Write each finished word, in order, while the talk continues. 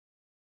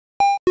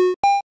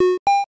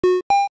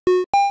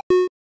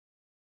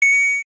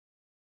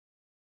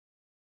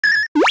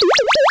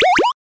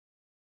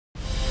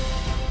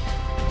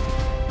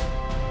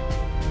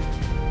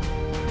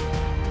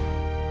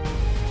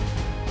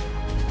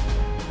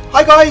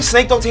Hi guys,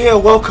 Snake Doctor here.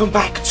 Welcome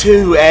back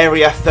to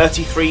Area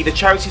 33, the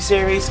charity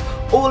series,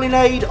 all in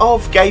aid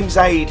of Games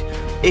Aid.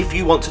 If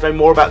you want to know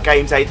more about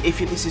Games Aid, if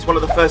this is one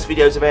of the first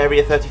videos of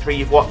Area 33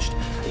 you've watched,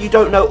 and you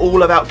don't know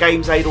all about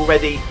Games Aid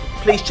already,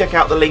 please check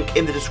out the link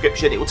in the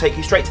description. It will take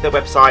you straight to their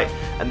website,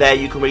 and there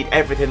you can read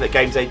everything that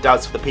Games Aid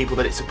does for the people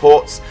that it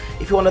supports.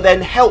 If you want to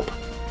then help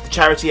the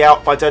charity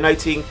out by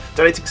donating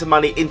some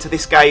money into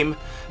this game,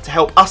 to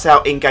help us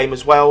out in-game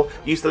as well,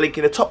 use the link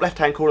in the top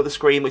left-hand corner of the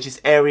screen, which is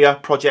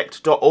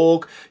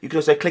areaproject.org. You can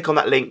also click on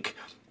that link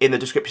in the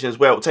description as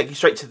well. It will take you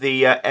straight to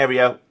the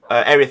Area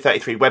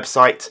 33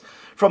 website.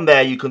 From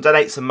there, you can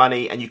donate some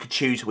money, and you can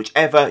choose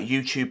whichever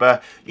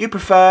YouTuber you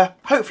prefer.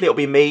 Hopefully, it'll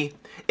be me.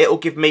 It'll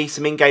give me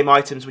some in-game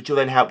items, which will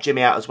then help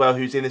Jimmy out as well,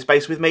 who's in the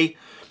space with me.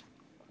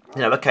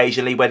 You know,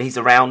 occasionally when he's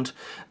around,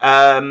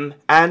 yeah,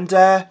 and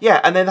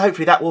then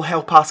hopefully that will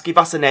help us, give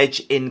us an edge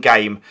in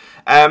game.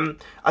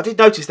 I did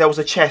notice there was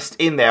a chest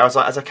in there as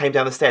I came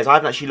down the stairs. I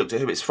haven't actually looked at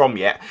who it's from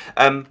yet,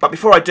 but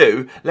before I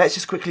do, let's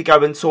just quickly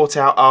go and sort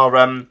out our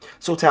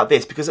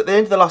this, because at the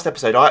end of the last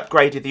episode I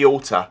upgraded the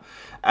altar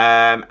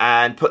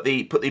and put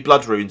the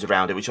blood runes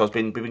around it, which we've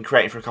been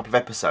creating for a couple of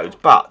episodes.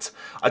 But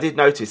I did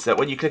notice that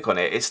when you click on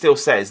it, it still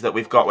says that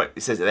we've got, well,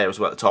 it says it there as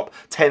well at the top,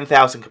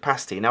 10,000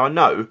 capacity. Now I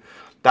know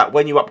that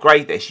when you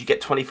upgrade this, you get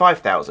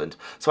 25,000.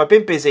 So I've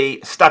been busy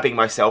stabbing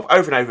myself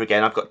over and over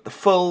again. I've got the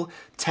full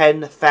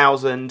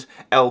 10,000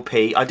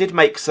 LP. I did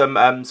make some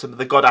of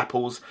the God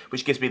Apples,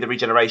 which gives me the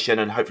regeneration,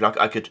 and hopefully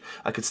I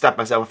could stab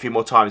myself a few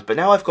more times. But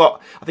now I've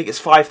got, I think it's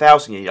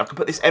 5,000 here. I can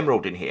put this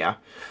emerald in here,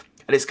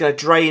 and it's going to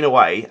drain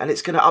away, and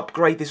it's going to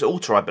upgrade this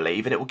altar, I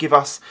believe, and it will give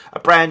us a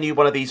brand new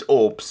one of these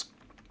orbs.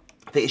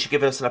 I think it should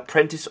give us an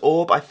apprentice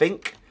orb, I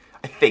think.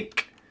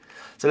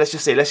 So let's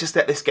just see. Let's just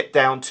let this get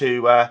down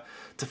to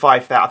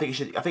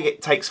 5,000. I think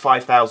it takes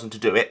 5,000 to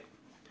do it.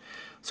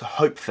 So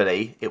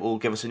hopefully it will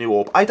give us a new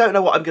orb. I don't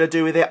know what I'm going to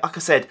do with it. Like I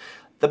said,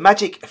 the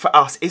magic for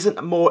us isn't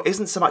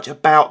so much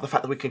about the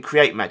fact that we can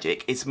create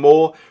magic. It's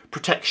more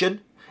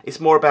protection. It's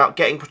more about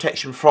getting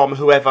protection from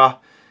whoever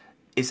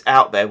is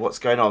out there. What's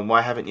going on?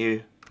 Why haven't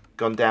you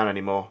gone down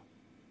anymore?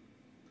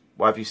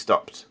 Why have you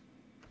stopped?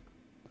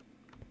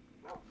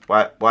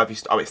 Why have you...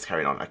 Oh, it's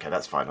carrying on. Okay,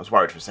 that's fine. I was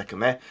worried for a second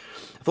there.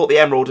 I thought the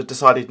emerald had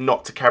decided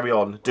not to carry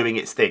on doing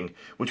its thing,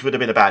 which would have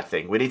been a bad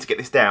thing. We need to get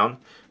this down.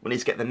 We need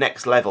to get the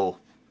next level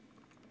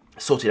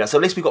sorted out. So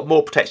at least we've got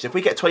more protection. If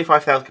we get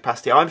 25,000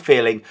 capacity, I'm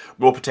feeling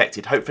more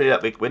protected. Hopefully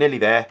we're nearly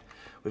there.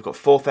 We've got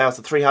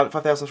 4,300,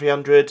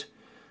 5,300.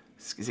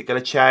 Is it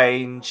going to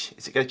change?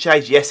 Is it going to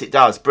change? Yes, it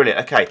does. Brilliant.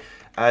 Okay.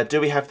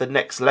 Do we have the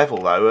next level,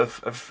 though,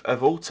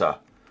 of altar?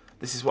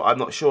 This is what I'm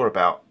not sure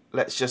about.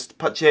 Let's just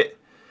punch it.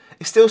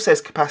 It still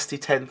says capacity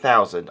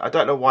 10,000. I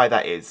don't know why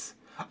that is.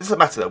 It doesn't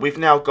matter though. We've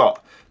now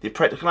got the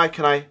apprentice.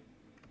 Can I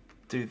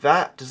do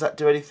that? Does that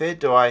do anything?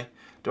 Do I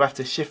have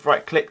to shift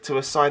right click to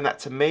assign that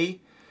to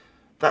me?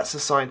 That's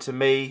assigned to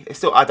me. It's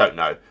still, I don't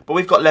know. But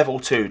we've got level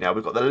 2 now.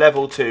 We've got the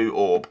level 2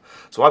 orb.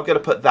 So I'm going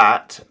to put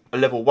that, a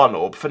level 1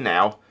 orb for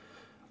now.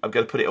 I'm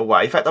going to put it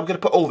away. In fact, I'm going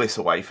to put all this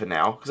away for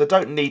now, because I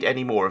don't need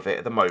any more of it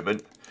at the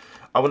moment.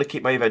 I want to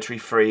keep my inventory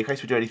free in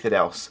case we do anything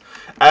else.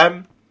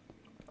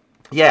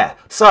 Yeah,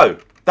 so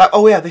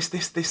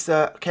this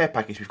care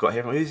package we've got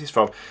here. Who's this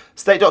from?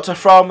 Snake Doctor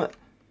from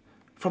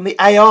the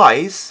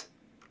AIs.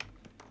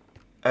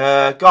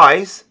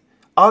 Guys,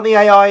 aren't the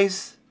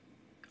AIs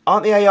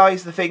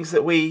the things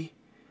that we...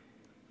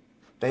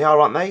 They are,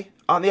 aren't they?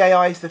 Aren't the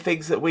AIs the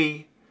things that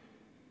we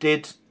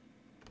did?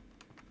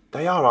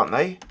 They are, aren't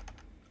they?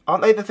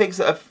 Aren't they the things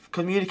that have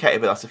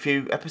communicated with us a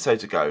few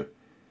episodes ago?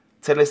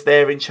 Telling us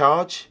they're in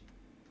charge?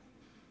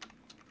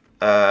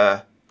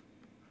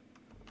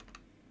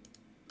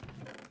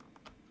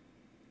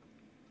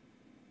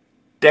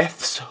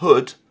 Death's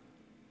hood,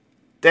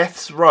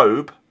 Death's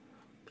robe,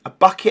 a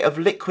bucket of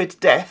liquid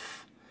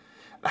death,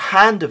 a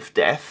hand of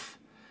death,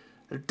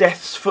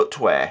 Death's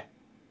footwear,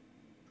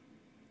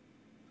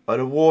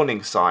 and a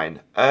warning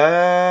sign.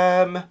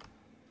 Right,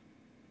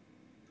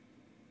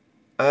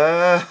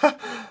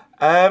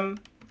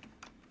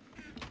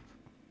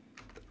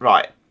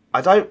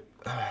 I don't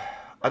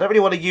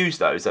really want to use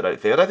those. I don't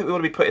think we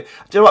want to be putting. Do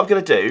you know what I'm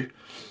going to do?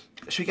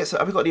 Should we get some?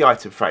 Have we got any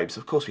item frames?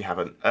 Of course we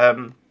haven't.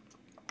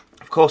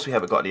 Of course we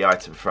haven't got any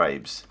item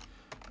frames.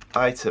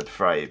 Item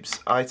frames.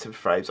 Let's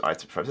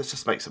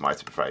just make some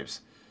item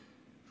frames.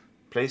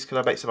 Please, can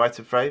I make some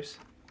item frames?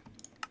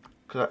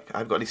 I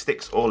haven't got any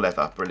sticks or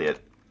leather. Brilliant.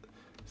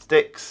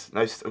 Sticks.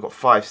 No, we've got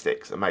 5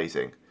 sticks.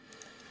 Amazing.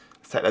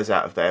 Let's take those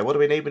out of there. What do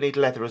we need? We need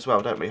leather as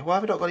well, don't we? Why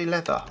have we not got any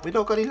leather? We've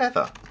not got any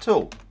leather at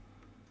all.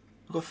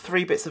 We've got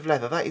 3 bits of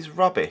leather. That is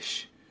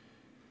rubbish.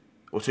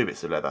 Or 2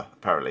 bits of leather,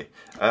 apparently.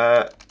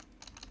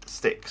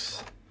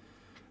 Sticks.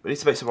 We need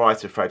to make some more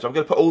item frames. I'm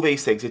going to put all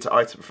these things into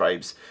item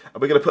frames,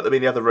 and we're going to put them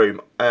in the other room.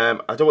 I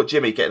don't want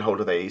Jimmy getting hold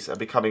of these and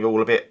becoming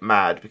all a bit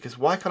mad, because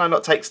why can I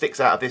not take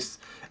sticks out of this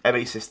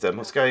ME system?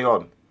 What's going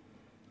on?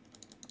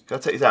 Can I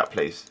take these out,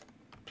 please?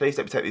 Please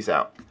let me take these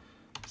out.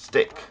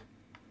 Stick.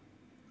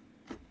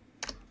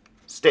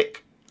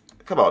 Stick.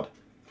 Come on.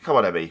 Come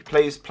on, ME.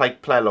 Please play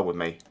along with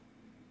me.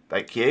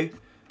 Thank you.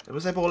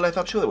 Was there more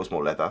leather? I'm sure there was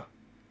more leather.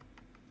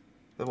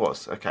 There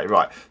was. Okay,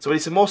 right. So we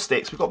need some more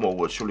sticks. We've got more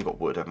wood. Surely we've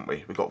got wood, haven't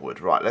we? We've got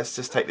wood. Right, let's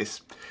just take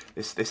this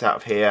out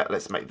of here.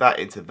 Let's make that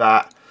into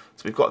that.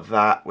 So we've got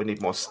that. We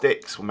need more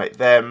sticks. We'll make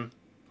them.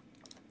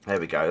 There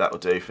we go. That will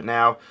do for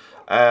now.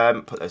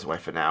 Put those away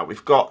for now.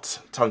 We've got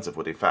tons of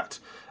wood, in fact.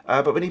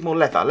 But we need more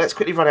leather. Let's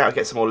quickly run out and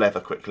get some more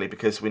leather quickly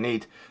because we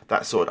need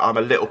that sword. I'm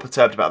a little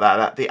perturbed about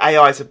that. The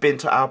AIs have been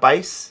to our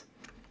base.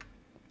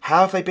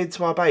 How have they been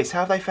to our base?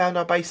 How have they found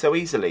our base so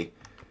easily?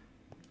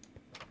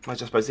 I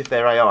suppose if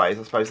they're AIs,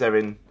 I suppose they're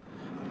in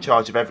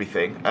charge of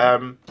everything.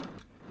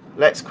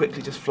 Let's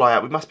quickly just fly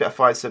out. We must be able to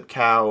find some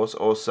cows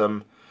or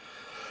some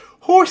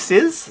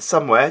horses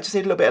somewhere. Just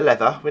need a little bit of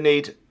leather. We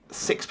need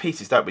 6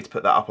 pieces, don't we, to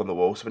put that up on the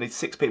wall. So we need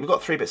 6 pieces. We've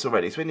got 3 bits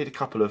already, so we need a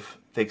couple of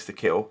things to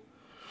kill.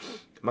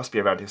 It must be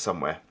around here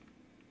somewhere.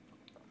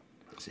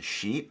 It's a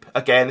sheep.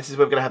 Again, this is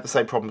where we're going to have the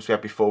same problems we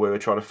had before. We were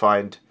trying to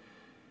find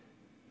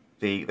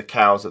the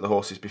cows and the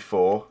horses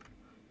before.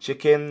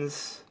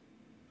 Chickens.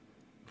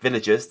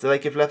 Villagers, do they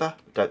give leather?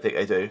 Don't think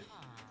they do.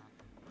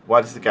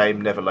 Why does the game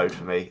never load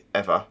for me,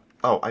 ever?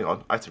 Oh, hang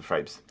on, item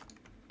frames.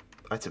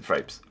 Item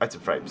frames, item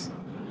frames.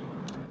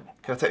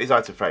 Can I take these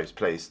item frames,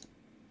 please?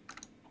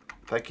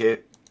 Thank you.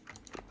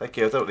 Thank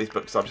you, I don't want these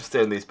books, I'm just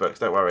stealing these books,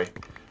 don't worry.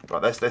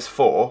 Right, there's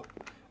 4.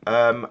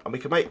 And we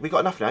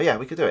got enough now, yeah,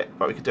 we can do it.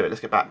 Right, we can do it, let's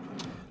get back.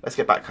 Let's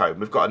get back home,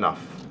 we've got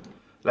enough.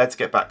 Let's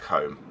get back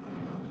home.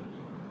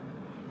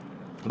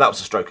 That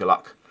was a stroke of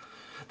luck.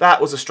 That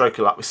was a stroke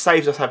of luck. It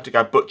saves us having to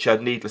go butcher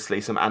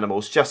needlessly some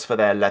animals just for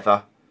their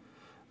leather.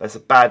 There's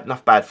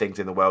enough bad things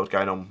in the world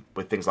going on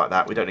with things like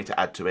that. We don't need to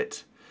add to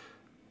it.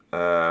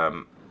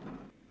 Come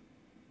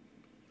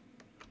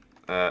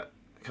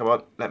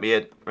on, let me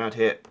in. Around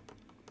here.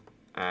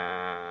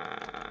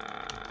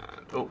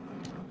 Oh,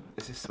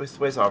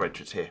 where's our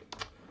entrance here?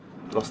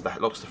 Lost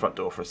the front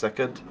door for a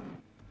second.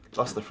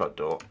 Lost the front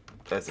door.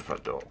 There's the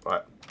front door.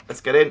 Right, let's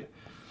get in.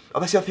 Oh,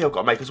 that's the other thing I've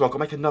got to make as well. I've got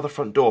to make another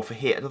front door for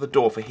here. Another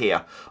door for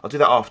here. I'll do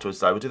that afterwards,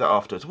 though. We'll do that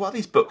afterwards. What are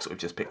these books that we've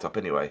just picked up,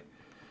 anyway?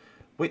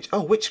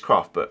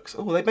 Witchcraft books.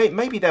 Oh,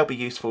 maybe they'll be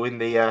useful in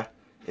the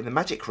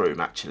magic room,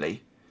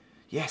 actually.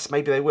 Yes,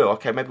 maybe they will.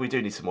 Okay, maybe we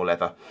do need some more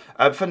leather.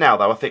 For now,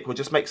 though, I think we'll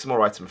just make some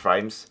more item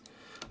frames.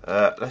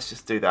 Let's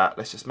just do that.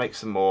 Let's just make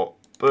some more.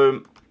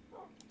 Boom.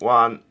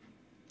 1.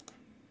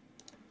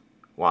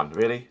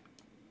 Really?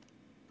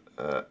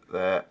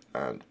 There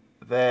and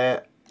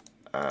there.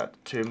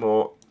 2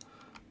 more.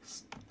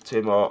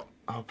 2 more.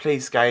 Oh,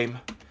 please, game.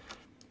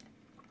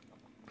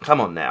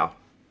 Come on now.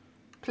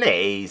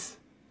 Please.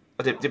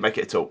 I didn't make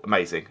it at all.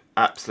 Amazing.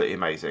 Absolutely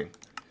amazing.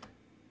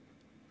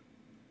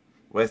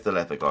 Where's the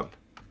leather gone?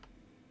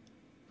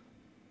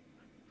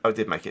 Oh, I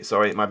did make it.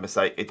 Sorry, my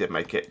mistake. It did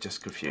make it.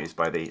 Just confused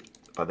by the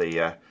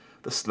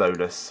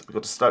slowness. We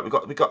got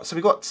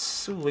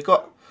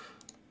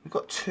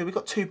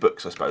two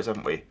books, I suppose,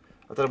 haven't we?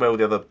 I don't know where all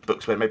the other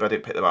books went. Maybe I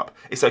didn't pick them up.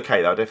 It's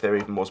okay, though. I don't know if there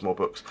even was more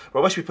books.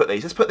 Right, where should we put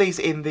these? Let's put these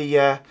in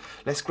the...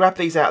 let's grab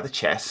these out of the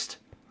chest.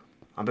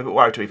 I'm a bit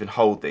worried to even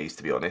hold these,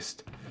 to be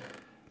honest.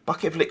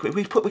 Bucket of liquid.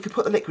 We could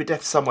put the liquid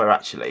death somewhere,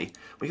 actually.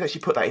 We can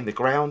actually put that in the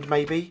ground,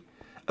 maybe,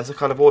 as a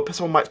kind of... Or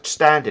someone might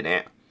stand in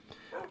it.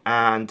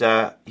 And,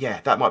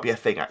 yeah, that might be a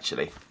thing,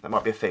 actually. That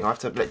might be a thing. I have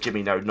to let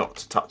Jimmy know not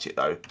to touch it,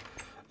 though.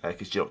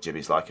 Because you know what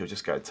Jimmy's like. He'll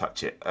just go and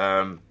touch it.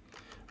 Right,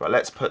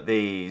 let's put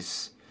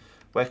these...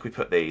 Where can we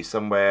put these?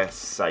 Somewhere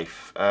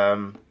safe.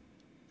 We're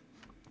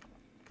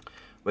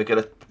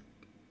gonna.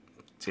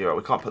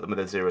 We can't put them with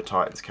the 0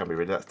 titans, can we?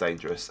 Really, that's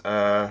dangerous.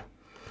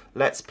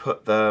 Let's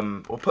put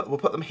them. We'll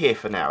put them here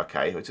for now.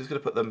 Okay, we're just gonna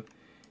put them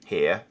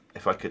here.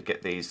 If I could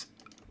get these,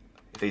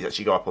 if these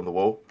actually go up on the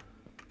wall.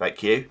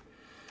 Thank you.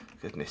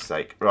 Goodness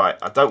sake. Right,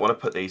 I don't want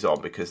to put these on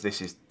because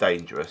this is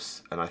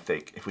dangerous. And I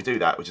think if we do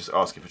that, we're just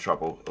asking for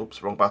trouble.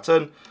 Oops, wrong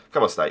button.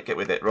 Come on, Snake, get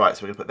with it. Right,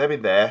 so we're gonna put them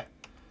in there.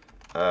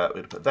 We're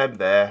gonna put them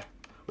there.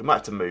 We might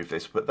have to move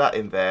this. We'll put that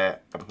in there,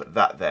 and we'll put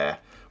that there.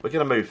 We're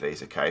going to move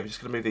these, okay? We're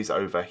just going to move these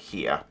over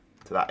here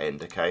to that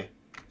end, okay?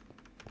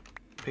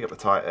 Pick up the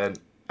Titan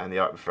and the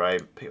item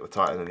frame. Pick up the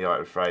Titan and the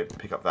item frame.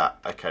 Pick up that.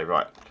 Okay,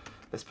 right.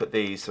 Let's put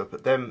these. So we'll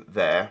put them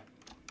there.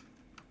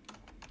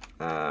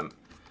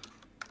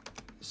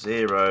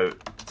 0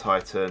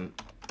 Titan.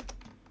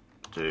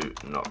 Do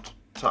not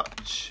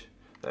touch.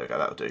 There we go.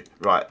 That'll do.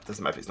 Right.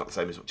 Doesn't matter if it's not the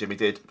same as what Jimmy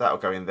did. That'll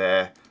go in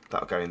there.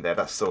 That'll go in there.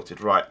 That's sorted.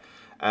 Right.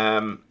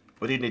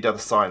 We do need another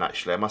sign,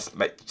 actually. I must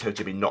tell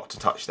Jimmy not to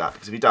touch that,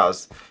 because if he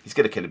does, he's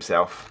going to kill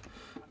himself,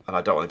 and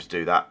I don't want him to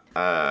do that.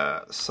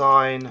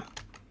 Sign.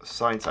 Let's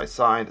have a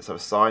sign.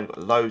 We've got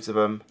loads of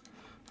them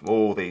from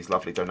all these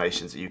lovely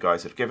donations that you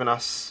guys have given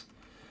us,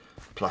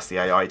 plus the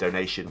AI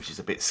donation, which is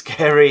a bit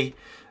scary.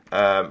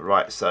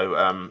 Right,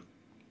 so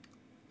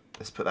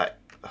let's put that...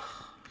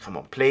 come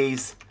on,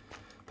 please.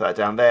 Put that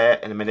down there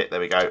in a minute. There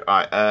we go.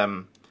 All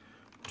right,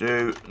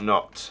 do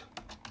not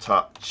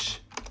touch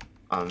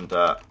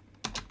under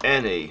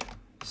any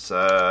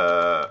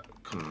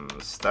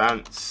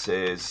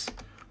circumstances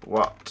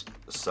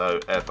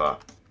whatsoever.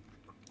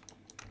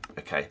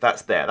 Okay,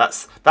 that's there.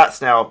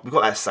 That's now, we've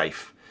got that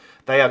safe.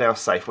 They are now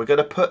safe. We're going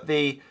to put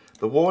the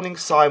The warning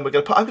sign, I'm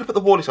going to put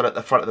the warning sign at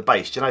the front of the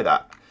base. Do you know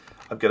that?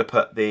 I'm going to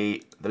put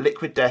the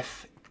liquid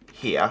death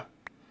here.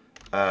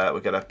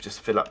 We're going to just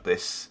fill up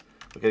this.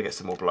 We're going to get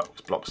some more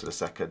blocks in a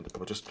second.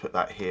 We'll just put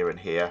that here and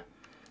here.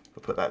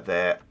 We'll put that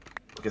there.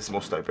 We'll get some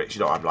more stone bricks.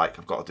 You know what I'm like.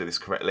 I've got to do this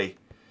correctly.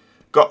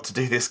 Got to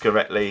do this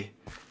correctly.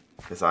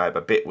 Because I am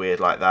a bit weird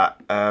like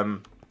that.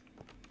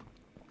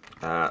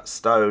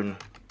 Stone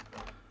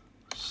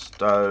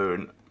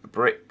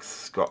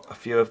bricks. Got a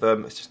few of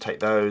them. Let's just take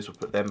those. We'll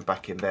put them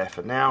back in there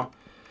for now.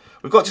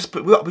 We've got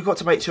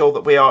to make sure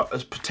that we are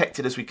as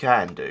protected as we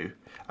can do.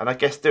 And I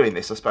guess doing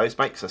this, I suppose,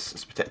 makes us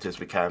as protected as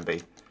we can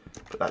be.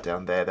 Put that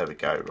down there. There we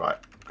go. Right.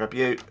 Grab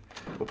you.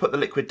 We'll put the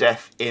liquid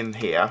death in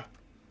here.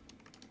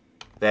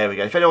 There we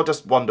go. If anyone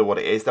does wonder what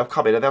it is, they'll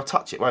come in and they'll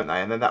touch it, won't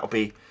they? And then that'll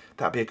be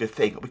a good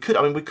thing. We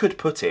could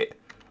put it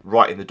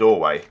right in the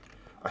doorway,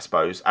 I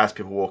suppose, as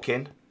people walk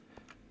in.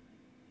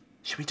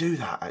 Should we do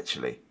that,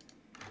 actually?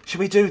 Should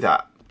we do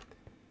that?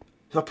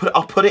 I'll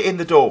put it in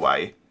the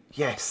doorway.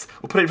 Yes,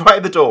 we'll put it right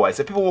in the doorway.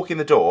 So if people walk in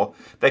the door,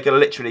 they're going to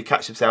literally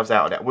catch themselves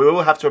out on it. We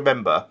will have to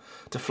remember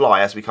to fly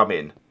as we come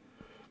in.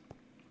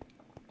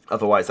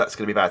 Otherwise, that's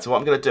going to be bad. So what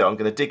I'm going to do, I'm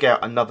going to dig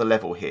out another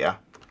level here.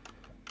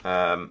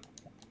 We'll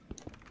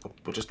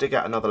just dig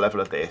out another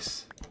level of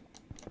this.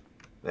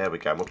 There we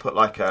go. And we'll put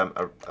like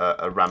a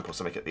ramp or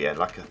something at the end,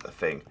 like a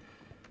thing.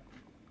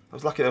 I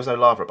was lucky there was no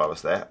lava above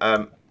us there.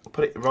 We'll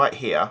put it right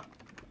here.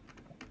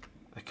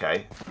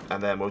 Okay,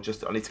 and then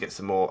I need to get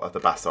some more of the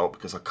basalt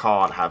because I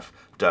can't have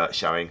dirt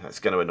showing. That's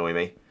going to annoy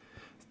me.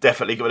 It's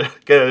definitely going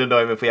to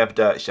annoy me if we have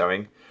dirt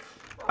showing.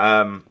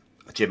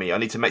 Jimmy, I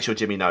need to make sure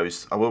Jimmy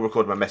knows. I will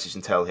record my message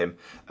and tell him.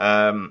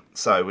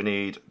 So we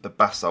need the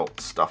basalt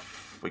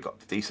stuff. We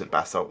got decent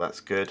basalt, that's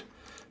good.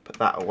 Put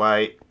that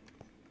away.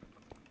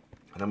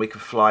 And then we can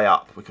fly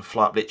up. We can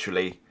fly up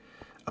literally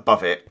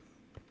above it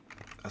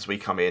as we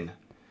come in.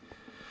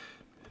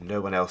 No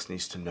one else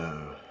needs to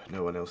know.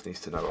 No one else needs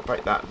to know. I'll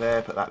break that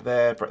there, put that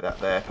there, break that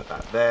there, put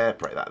that there,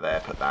 break that there,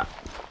 put that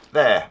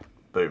there.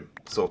 Boom.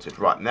 Sorted.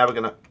 Right, now we're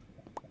going to...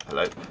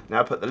 Hello.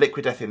 Now put the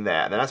liquid death in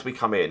there. And then as we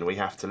come in, we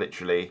have to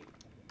literally...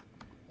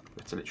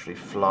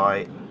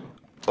 fly...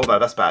 Oh, no,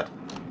 that's bad.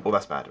 Oh,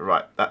 that's bad.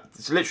 Right. That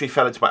literally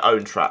fell into my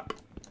own trap.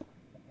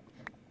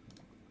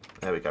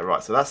 There we go.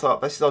 Right, so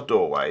this is our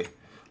doorway.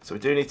 So we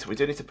do need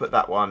to put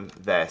that one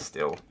there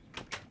still.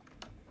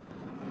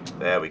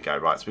 There we go.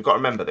 Right, so we've got to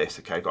remember this.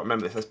 Okay, got to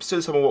remember this. As soon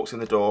as someone walks in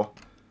the door,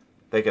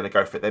 they're going to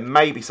go for it. There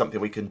may be something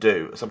we can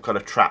do, some kind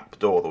of trap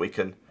door that we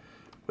can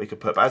put.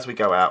 But as we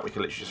go out, we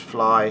can literally just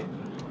fly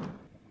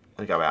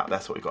and go out.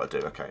 That's what we've got to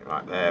do. Okay,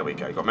 right, there we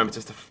go. You've got to remember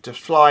just to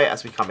fly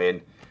as we come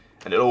in,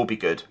 and it'll all be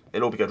good.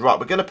 It'll all be good. Right,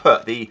 we're going to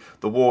put the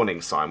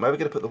warning sign. Where are we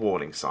going to put the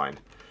warning sign?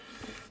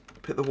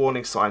 Put the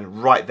warning sign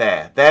right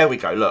there. There we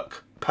go.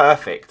 Look,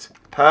 perfect,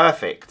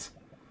 perfect.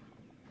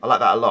 I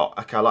like that a lot.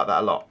 Okay, I like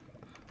that a lot.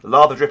 The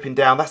lava dripping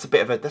down, that's a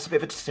bit of a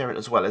deterrent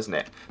as well, isn't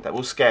it? That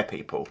will scare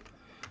people.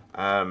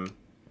 I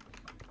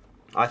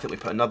think we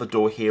put another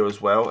door here as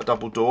well, a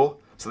double door,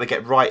 so they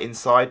get right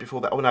inside before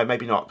that. Oh no,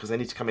 maybe not, because they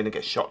need to come in and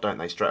get shot, don't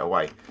they, straight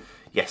away?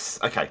 Yes,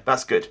 okay,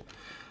 that's good.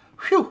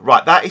 Phew,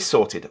 right, that is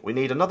sorted. We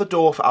need another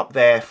door for up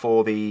there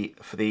for the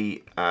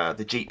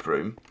Jeep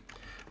room.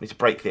 We need to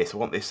break this. I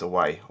want this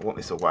away. I want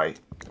this away.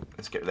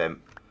 Let's get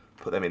them.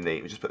 Put them in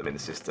the. We just put them in the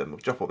system. We'll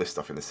drop all this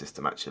stuff in the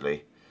system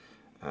actually.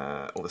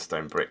 All the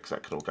stone bricks,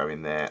 that can all go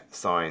in there.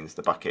 Signs,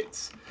 the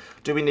buckets.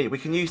 Do we need... We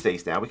can use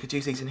these now. We could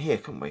use these in here,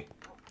 couldn't we?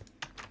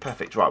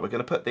 Perfect. Right, we're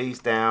going to put these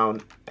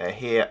down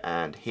here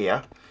and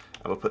here.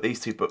 And we'll put these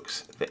two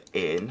books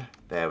in.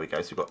 There we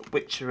go. So we've got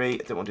Witchery. I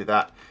didn't want to do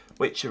that.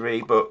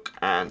 Witchery book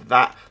and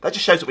that. That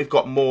just shows that we've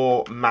got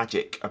more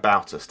magic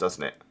about us,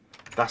 doesn't it?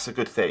 That's a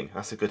good thing.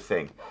 That's a good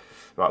thing.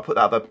 Right, I'll put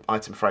that other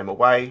item frame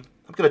away.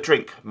 I'm going to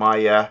drink my...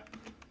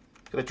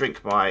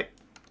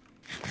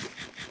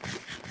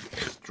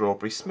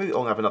 strawberry smoothie.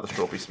 I'll have another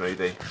strawberry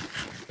smoothie.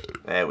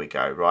 There we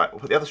go. Right, we'll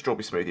put the other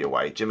strawberry smoothie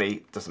away.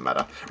 Jimmy, doesn't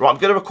matter. Right, I'm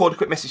going to record a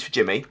quick message for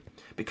Jimmy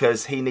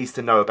because he needs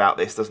to know about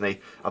this, doesn't he?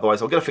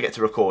 Otherwise, I'm going to forget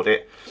to record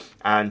it,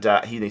 and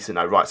he needs to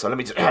know. Right, so let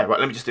me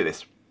just do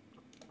this.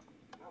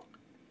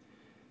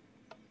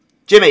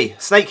 Jimmy,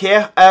 Snake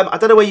here. I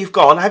don't know where you've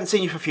gone. I haven't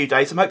seen you for a few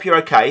days. I hope you're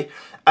okay.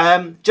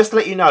 Just to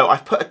let you know,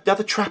 I've put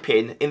another trap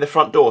in the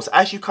front door. So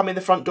as you come in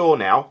the front door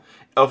now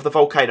of the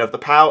volcano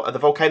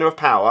of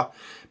power,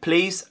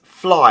 please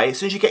fly. As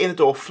soon as you get in the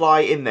door,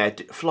 fly in there.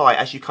 Fly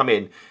as you come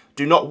in.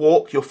 Do not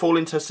walk. You'll fall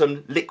into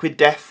some liquid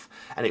death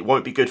and it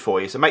won't be good for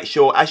you. So make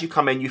sure as you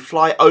come in, you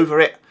fly over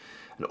it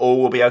and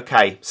all will be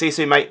okay. See you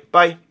soon, mate.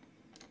 Bye.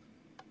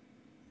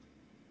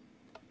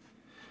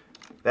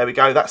 There we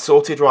go. That's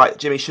sorted. Right,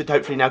 Jimmy should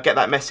hopefully now get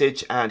that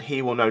message and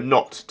he will know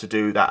not to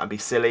do that and be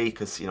silly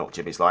because you know what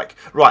Jimmy's like.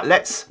 Right,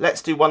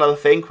 let's do one other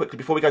thing quickly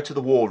before we go to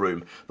the war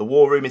room. The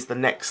war room is the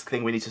next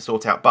thing we need to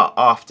sort out. But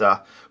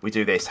after we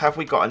do this, have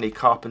we got any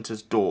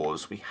carpenter's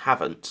doors? We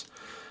haven't.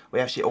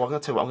 We actually... Oh, I'm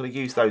going to tell you what. I'm going to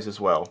use those as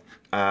well.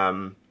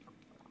 So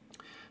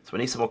we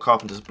need some more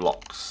carpenter's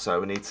blocks. So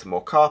we need some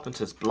more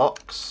carpenter's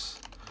blocks.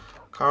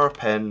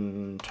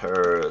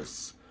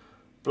 Carpenter's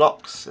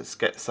blocks. Let's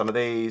get some of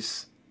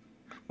these.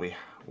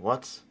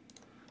 What?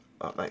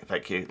 Oh,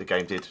 thank you. The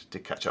game did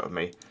catch up with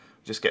me.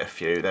 Just get a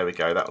few. There we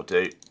go. That'll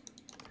do.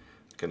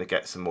 Going to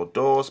get some more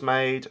doors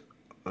made.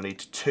 I need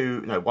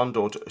two. No, one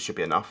door should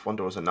be enough. One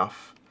door is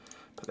enough.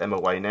 Put them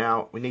away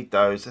now. We need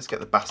those. Let's get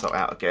the basalt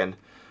out again.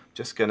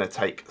 Just going to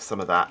take some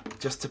of that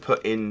just to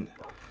put in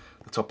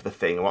the top of the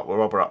thing. While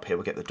we're up here,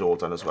 we'll get the door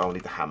done as well. We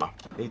need the hammer.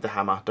 Need the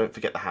hammer. Don't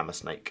forget the hammer,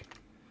 Snake.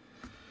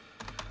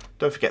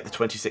 Don't forget the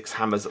 26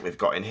 hammers that we've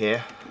got in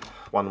here.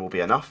 One will be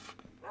enough.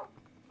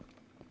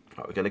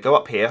 Right, we're going to go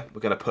up here.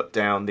 We're going to put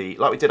down the,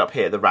 like we did up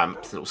here, the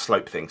ramps, the little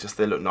slope things, just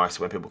to look nice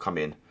when people come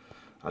in.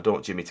 I don't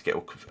want Jimmy to get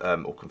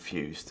all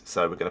confused.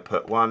 So we're going to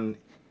put one,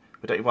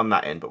 we don't need one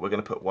that end, but we're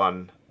going to put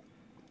one,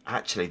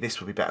 actually this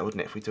would be better,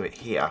 wouldn't it, if we do it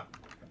here.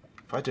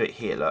 If I do it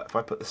here, look, if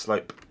I put the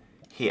slope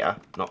here,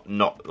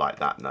 not like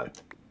that, no.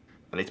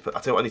 I need to put,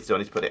 I'll tell you what I need to do, I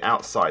need to put it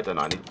outside, don't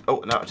I?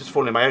 Oh no, I've just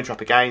fallen in my own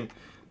trap again.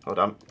 Well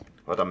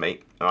done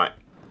me. Alright,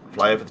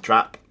 fly over the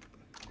trap.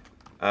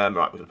 Right, we're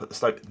going to put the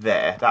slope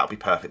there. That'll be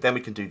perfect. Then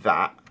we can do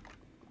that.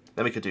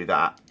 Then we can do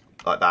that,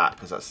 like that,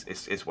 because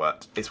it's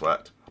worked. It's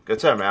worked. I'm going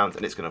to turn around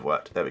and it's going to have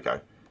worked. There we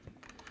go.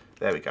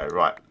 There we go.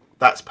 Right,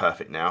 that's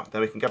perfect now.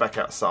 Then we can go back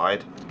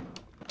outside.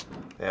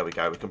 There we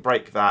go. We can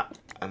break that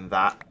and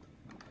that.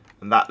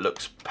 And that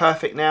looks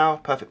perfect now.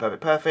 Perfect,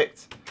 perfect,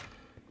 perfect.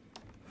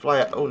 Fly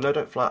up. Oh, no,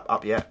 don't fly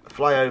up yet.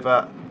 Fly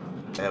over.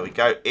 There we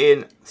go.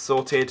 In.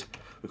 Sorted.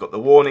 We've got the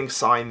warning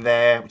sign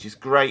there, which is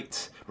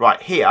great.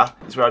 Right, here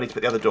is where I need to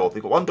put the other door.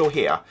 We've got one door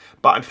here,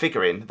 but I'm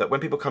figuring that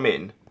when people come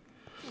in,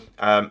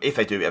 if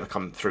they do ever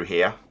come through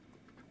here,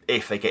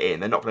 if they get in,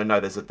 they're not going to know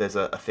there's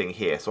a thing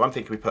here. So I'm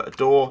thinking we put a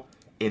door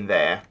in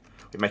there,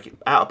 we make it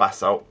out of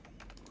basalt,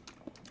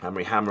 and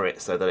we hammer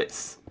it so that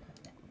it's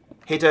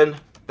hidden.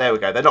 There we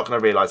go. They're not going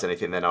to realise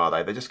anything then, are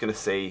they? They're just going to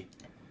see,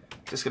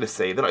 they're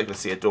not even going to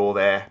see a door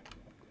there,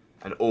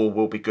 and all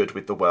will be good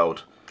with the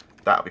world.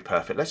 That'll be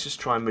perfect. Let's just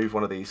try and move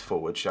one of these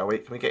forward, shall we?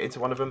 Can we get into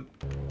one of them?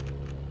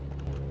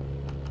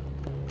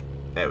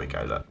 There we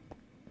go, look.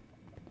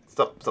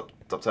 Stop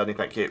turning,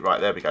 thank you.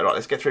 Right, there we go. Right,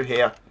 let's get through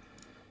here.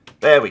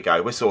 There we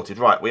go, we're sorted.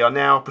 Right, we are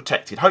now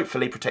protected.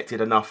 Hopefully protected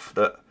enough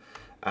that,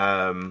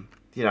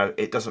 you know,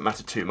 it doesn't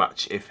matter too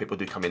much if people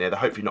do come in here. They're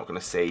hopefully not going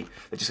to see.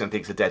 They're just going to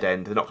think it's a dead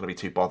end. They're not going to be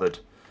too bothered.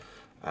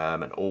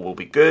 And all will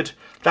be good.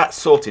 That's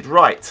sorted.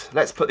 Right,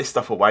 let's put this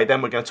stuff away.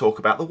 Then we're going to talk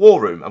about the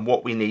war room and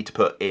what we need to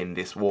put in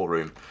this war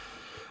room.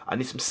 I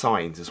need some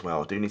signs as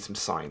well. I do need some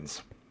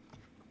signs.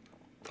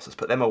 So let's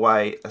put them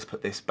away. Let's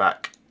put this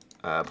back.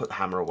 Put the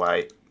hammer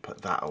away.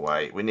 Put that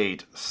away. We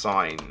need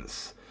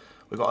signs.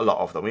 We've got a lot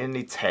of them. We only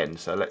need 10.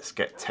 So let's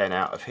get 10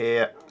 out of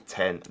here.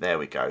 10. There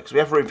we go. Because we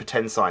have room for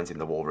 10 signs in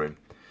the war room.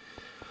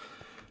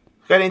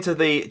 Going into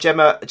the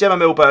Gemma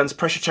Milburn's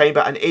pressure chamber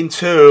and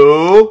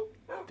into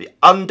the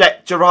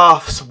Undecked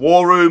Giraffes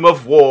War Room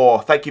of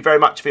War. Thank you very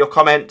much for your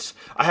comment.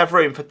 I have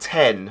room for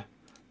 10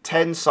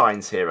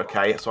 signs here,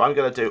 okay? So I'm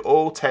going to do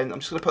all 10. I'm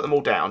just going to put them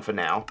all down for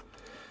now.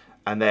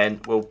 And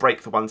then we'll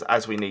break the ones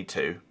as we need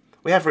to.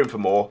 We have room for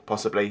more,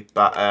 possibly,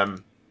 but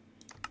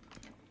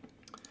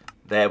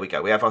there we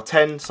go. We have our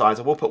 10 signs.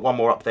 I will put one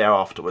more up there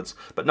afterwards.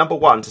 But number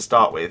one to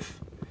start with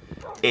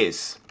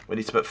is we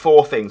need to put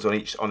 4 things on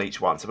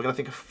each one. So we're going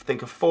to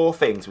think of 4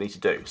 things we need to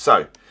do.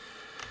 So,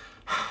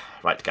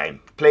 right,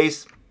 game,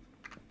 please.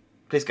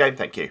 Please, game,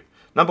 thank you.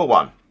 Number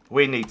 1,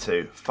 we need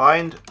to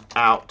find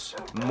out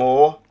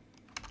more.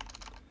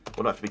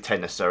 Well, not have to be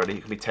 10 necessarily.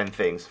 It can be 10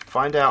 things.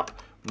 Find out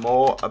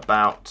more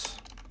about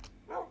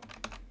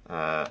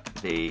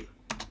the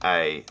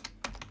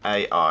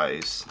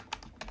AIs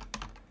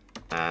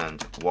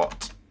and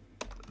what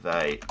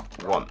they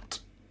want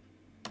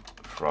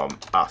from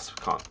us.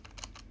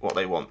 What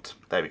they want.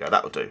 There we go.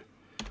 That'll do.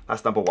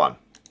 That's number 1.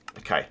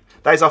 Okay.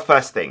 That is our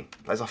first thing.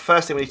 That is our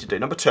first thing we need to do.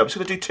 Number 2. I'm just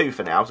going to do 2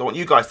 for now. So I want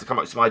you guys to come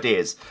up with some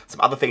ideas, some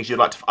other things you'd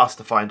like us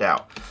to find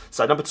out.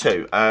 So number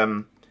 2.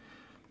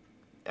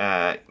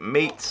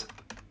 Meet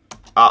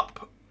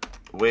up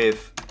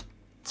with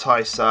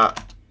Tysa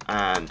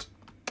and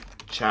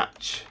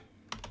Chach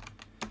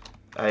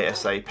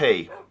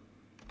ASAP.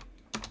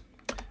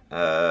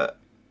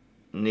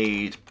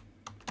 Need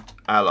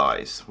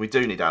allies. We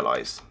do need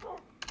allies.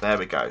 There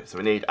we go. So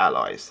we need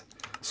allies.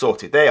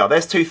 Sorted. There you are.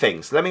 There's 2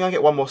 things. Let me go and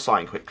get one more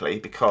sign quickly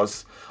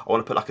because I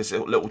want to put like a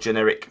little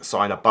generic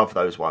sign above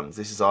those ones.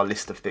 This is our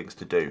list of things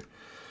to do.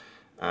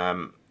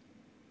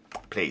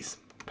 Please.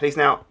 Please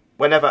now.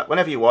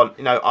 Whenever you want.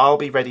 You know, I'll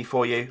be ready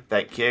for you.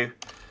 Thank you.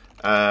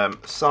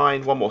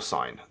 Sign. One more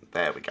sign.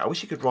 There we go. I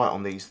wish you could write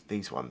on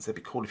these ones. It'd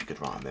be cool if you could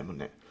write on them,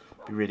 wouldn't it?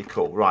 It'd be really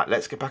cool. Right,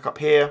 let's get back up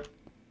here.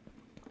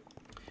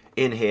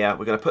 In here.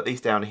 We're going to put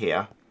these down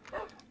here.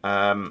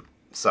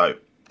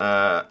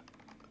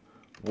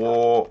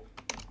 War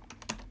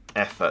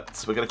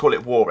efforts. We're going to call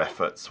it war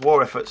efforts.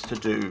 War efforts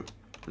to-do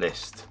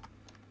list.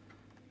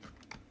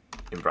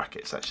 In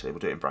brackets, actually. We'll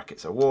do it in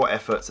brackets. So war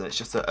efforts, and it's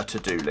just a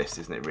to-do list,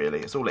 isn't it, really?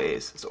 It's all it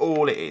is. It's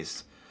all it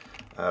is.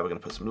 We're going to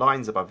put some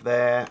lines above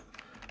there.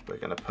 We're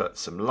going to put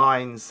some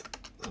lines,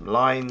 some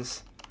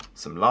lines,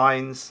 some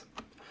lines.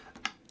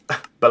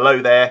 below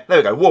there. There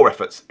we go, war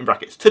efforts, in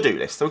brackets, to-do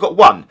list. So we've got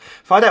 1,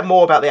 find out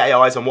more about the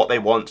AIs and what they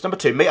want. Number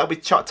 2, meet up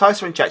with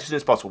Tyser and Chat as soon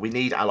as possible. We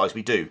need allies,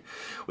 we do.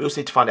 We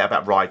also need to find out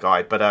about Rye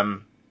Guy, but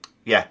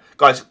yeah,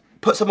 guys,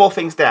 put some more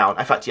things down.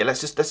 In fact, yeah,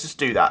 let's just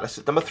do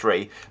that. Number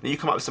 3, then you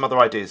come up with some other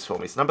ideas for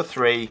me. So number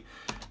 3,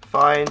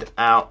 find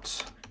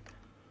out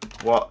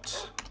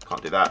what,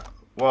 can't do that,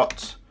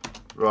 what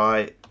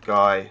Rye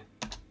Guy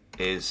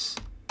is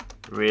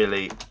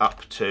really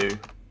up to.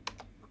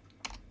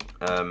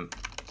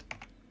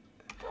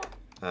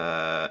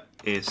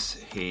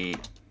 Is he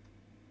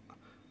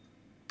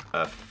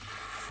a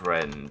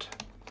friend?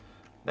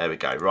 There we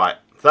go. Right.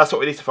 So that's what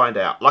we need to find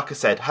out. Like I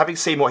said, having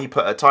seen what he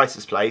put at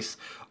Tice's place,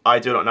 I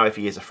do not know if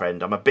he is a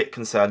friend. I'm a bit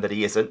concerned that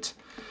he isn't.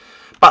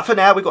 But for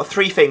now, we've got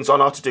 3 things on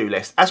our to-do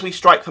list. As we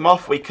strike them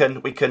off, we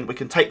can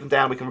take them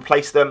down, we can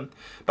replace them.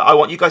 But I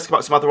want you guys to come up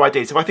with some other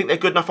ideas. If I think they're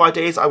good enough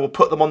ideas, I will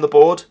put them on the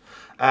board.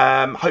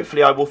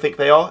 Hopefully, I will think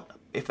they are.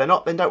 If they're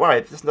not, then don't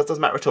worry. That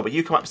doesn't matter at all. But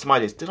you come up with some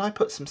ideas. Did I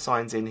put some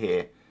signs in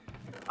here?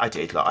 I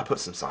did. Look, I put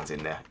some signs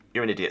in there.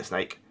 You're an idiot,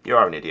 Snake. You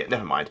are an idiot.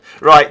 Never mind.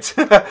 Right.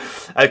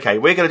 Okay,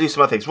 we're going to do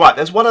some other things. Right,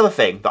 there's one other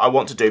thing that I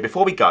want to do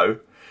before we go.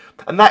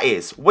 And that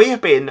is,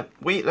 let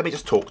me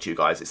just talk to you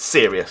guys. It's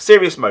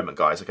serious moment,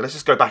 guys. Okay, let's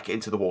just go back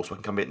into the wall so we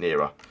can come a bit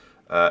nearer.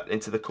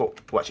 Into the court.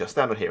 Well, actually, I'll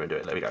stand on here and do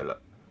it. There we go,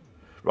 look.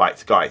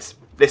 Right, guys,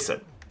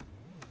 listen.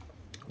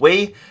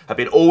 We have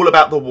been all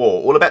about the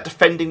war, all about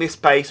defending this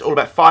base, all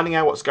about finding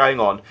out what's going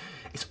on.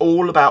 It's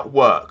all about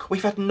work.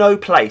 We've had no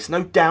place,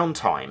 no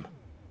downtime.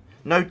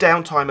 No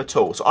downtime at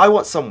all. So I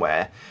want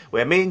somewhere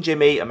where me and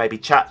Jimmy and maybe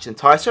Chatch and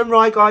Tyson and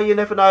Rye Guy, you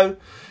never know,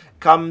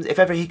 if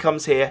ever he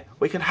comes here,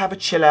 we can have a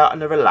chill out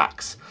and a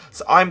relax.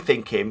 So I'm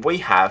thinking we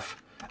have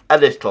a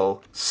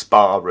little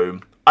spa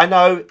room. I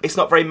know it's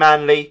not very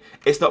manly,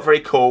 it's not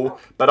very cool,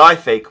 but I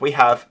think we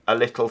have a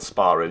little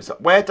spa room. So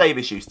where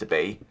Davis used to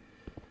be,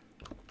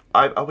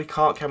 we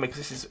can't, can we?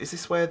 Because is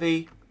this where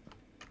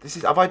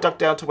have I dug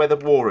down to where the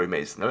war room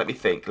is? Now let me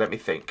think.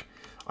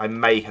 I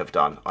may have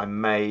done. I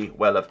may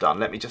well have done.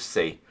 Let me just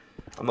see.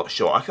 I'm not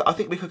sure. I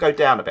think we could go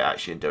down a bit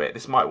actually and do it.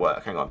 This might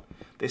work. Hang on.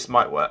 This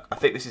might work. I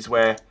think this is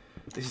where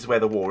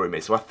the war room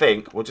is. So I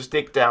think we'll just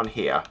dig down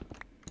here.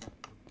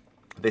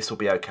 This will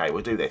be okay.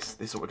 We'll do this.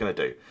 This is what we're going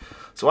to do.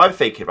 So I'm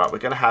thinking, right, we're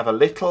going to have a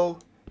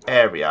little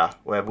area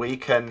where we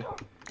can,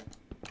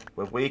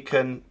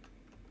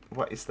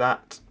 what is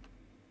that?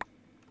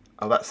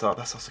 Oh, that's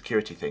our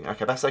security thing.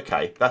 Okay, that's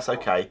okay. That's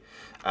okay.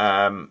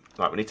 Right,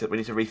 we need to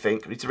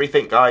rethink. We need to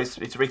rethink, guys.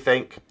 We need to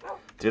rethink.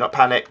 Do not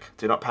panic.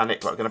 Do not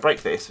panic. Right, we're going to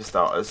break this for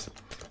starters.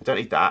 We don't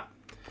need that.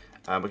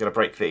 We're going to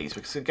break these.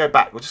 We're just going to go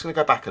back. We're just going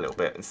to go back a little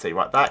bit and see.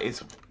 Right, that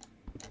is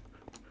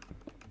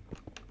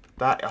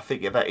that. I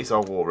think, yeah, that is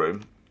our war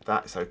room.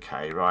 That's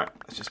okay. Right,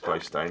 let's just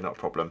glowstone. Not a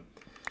problem.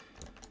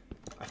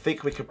 I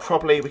think we can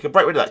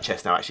break rid of that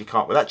chest now. Actually,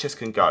 can't we? That chest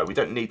can go. We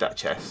don't need that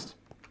chest.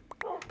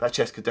 That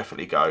chest could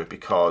definitely go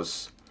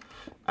because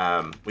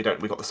we've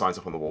got the signs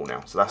up on the wall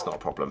now, so that's not a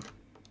problem.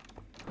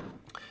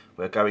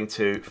 We're going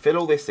to fill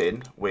all this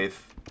in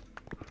with,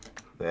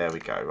 there we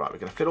go, right, we're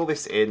going to fill all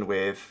this in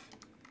with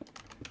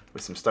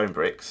some stone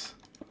bricks,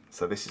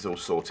 so this is all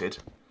sorted.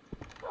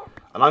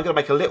 And I'm going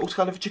to make a little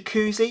kind of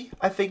jacuzzi,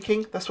 I'm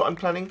thinking, that's what I'm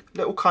planning,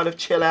 little kind of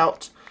chill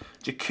out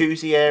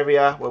jacuzzi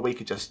area where we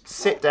could just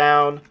sit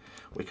down,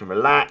 we can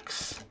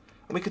relax,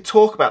 and we could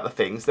talk about the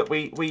things that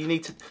we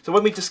need to. So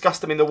when we discuss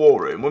them in the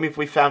war room, when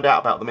we found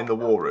out about them in the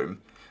war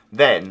room,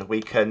 then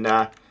we can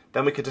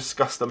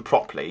discuss them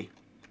properly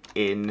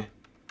in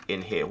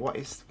here. Why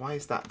is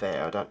that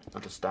there? I don't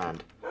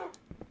understand.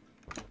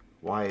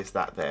 Why is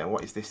that there?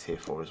 What is this here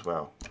for as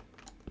well?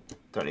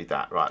 Don't need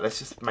that. Right, let's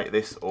just make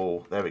this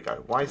all. There we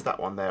go. Why is that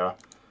one there?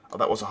 Oh,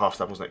 that was a half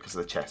stab, wasn't it? Because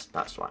of the chest.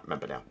 That's right.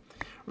 Remember now.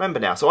 Remember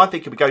now. So I'm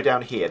thinking we go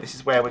down here. This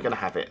is where we're going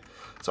to have it.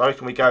 So I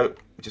reckon we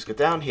just go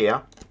down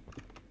here.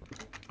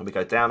 And we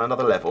go down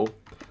another level,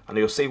 and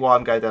you'll see why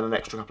I'm going down an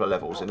extra couple of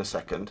levels in a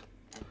second.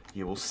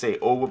 You will see.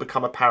 All will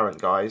become apparent,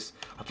 guys.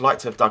 I'd like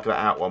to have dug that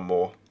out one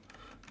more,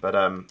 but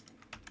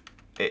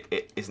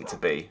it isn't to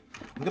be.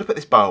 I'm going to put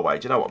this bow away.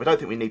 Do you know what? We don't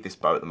think we need this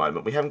bow at the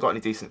moment. We haven't got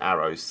any decent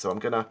arrows, so I'm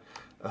going to...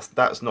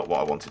 That's not what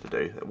I wanted to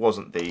do. That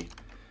wasn't the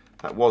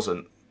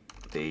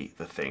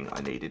thing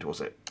I needed, was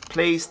it?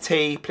 Please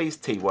T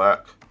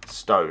work.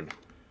 Stone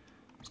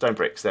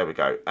bricks. There we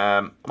go.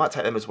 I might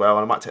take them as well,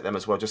 and I might take them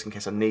as well just in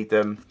case I need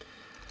them.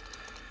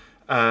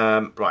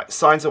 Right,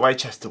 signs away,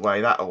 chest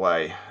away, that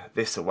away,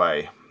 this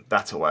away,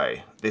 that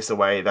away, this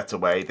away, that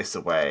away, this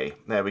away.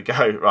 There we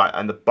go. Right,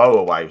 and the bow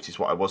away, which is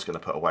what I was going to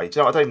put away. Do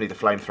you know what? I don't even need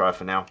the flamethrower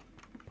for now.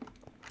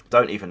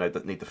 Don't even need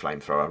the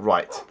flamethrower.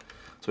 Right, so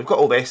we've got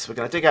all this. We're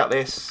going to dig out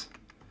this.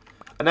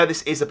 I know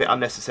this is a bit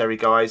unnecessary,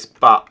 guys,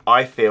 but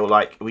I feel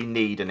like we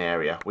need an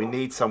area. We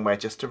need somewhere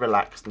just to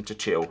relax and to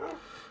chill.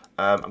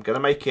 I'm going to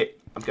make it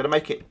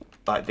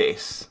like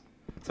this,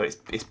 so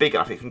it's big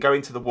enough. It can go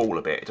into the wall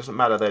a bit. It doesn't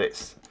matter that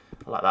it's.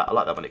 I like that. I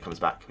like that when it comes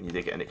back. When you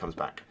dig it and it comes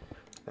back.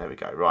 There we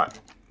go. Right.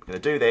 We're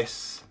going to do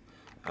this.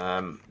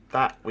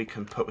 That we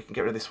can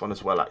get rid of this one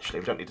as well. Actually,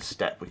 we don't need a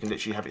step. We can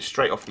literally have it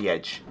straight off the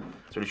edge.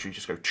 So literally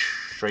just go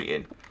straight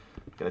in.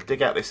 going to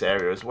dig out this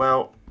area as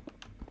well.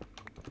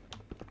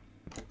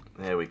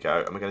 There we go.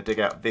 And we're going to dig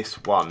out this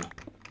one.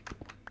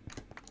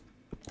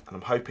 And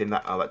I'm hoping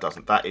that... Oh, that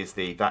doesn't. That is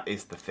the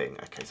thing.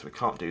 Okay, so we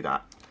can't do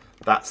that.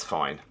 That's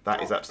fine.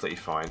 That is absolutely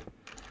fine.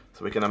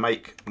 So we're going to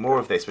make more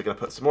of this. We're going to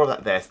put some more of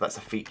that there. So that's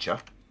a feature.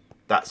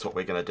 That's what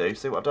we're going to do.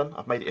 See what I've done?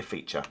 I've made it a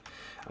feature.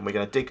 And we're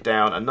going to dig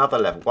down another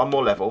level. One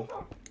more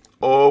level.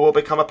 All will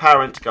become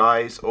apparent,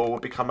 guys. All will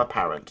become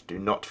apparent. Do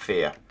not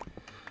fear.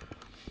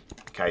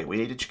 Okay, we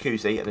need a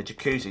jacuzzi. And the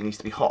jacuzzi needs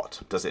to be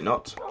hot. Does it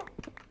not?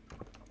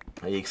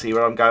 You see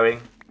where I'm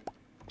going?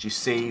 Do you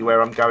see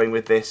where I'm going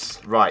with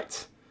this?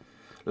 Right.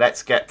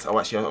 Let's get... Oh,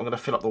 actually, I'm going to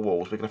fill up the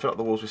walls. We're going to fill up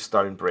the walls with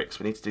stone bricks.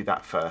 We need to do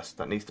that first.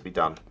 That needs to be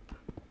done.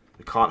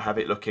 We can't have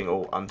it looking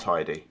all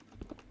untidy.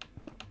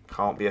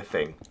 Can't be a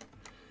thing.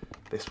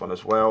 This one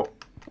as well.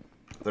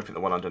 I don't think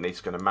the one underneath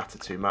is going to matter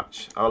too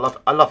much. Oh,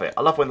 I love it.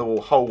 I love when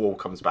the whole wall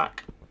comes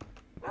back.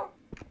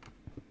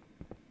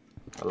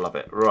 I love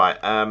it. Right.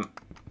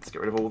 Let's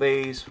get rid of all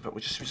these. But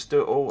we just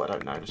do it all. I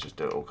don't know. Let's just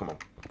do it all. Come on.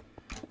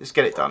 Let's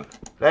get it done.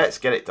 Let's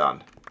get it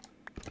done.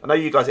 I know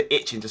you guys are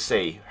itching to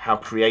see how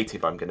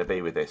creative I'm going to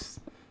be with this.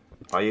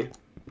 Are you?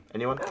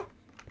 Anyone?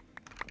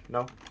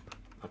 No?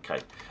 Okay.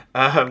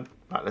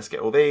 Right, let's get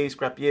all these.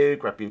 Grab you,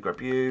 grab you,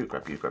 grab you,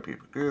 grab you, grab you,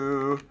 grab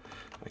you.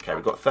 Okay,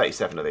 we've got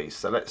 37 of these.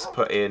 So let's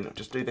put in,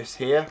 just do this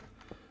here.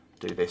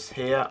 Do this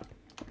here.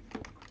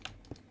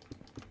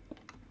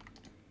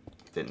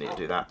 Didn't need to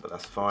do that, but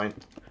that's fine.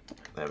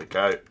 There we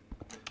go.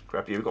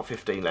 Grab you. We've got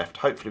 15 left.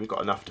 Hopefully we've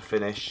got enough to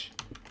finish.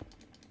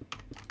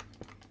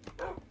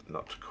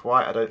 Not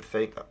quite, I don't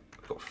think.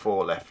 We've got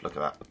 4 left. Look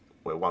at that.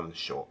 We're 1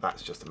 short.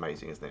 That's just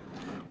amazing, isn't it?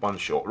 1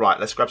 short. Right,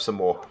 let's grab some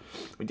more.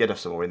 We did have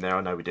some more in there.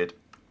 I know we did.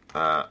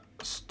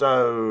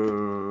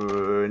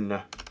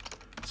 Stone.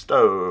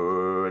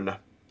 Stone.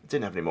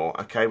 Didn't have any more.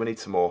 Okay, we need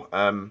some more.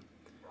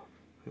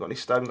 We've got any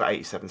stone? We've got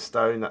 87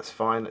 stone. That's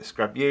fine. Let's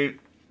grab you.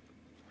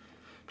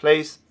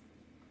 Please.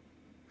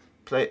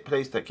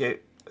 Please, thank you.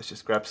 Let's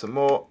just grab some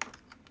more.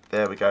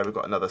 There we go. We've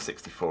got another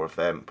 64 of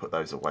them. Put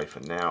those away for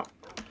now.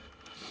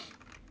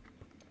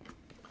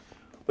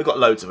 We've got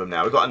loads of them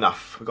now. We've got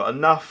enough. We've got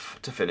enough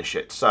to finish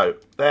it. So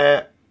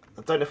there.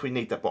 I don't know if we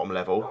need that bottom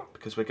level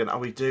because we're gonna. Oh,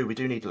 we do. We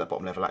do need that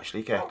bottom level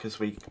actually. Yeah, because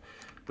we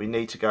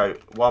need to go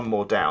 1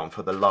 more down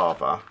for the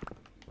lava.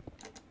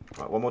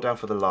 Right, 1 more down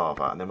for the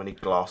lava, and then we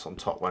need glass on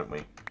top, won't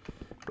we?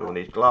 We will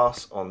need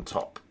glass on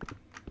top.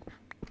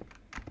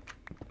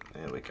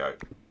 There we go.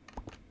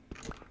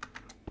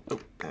 Oh,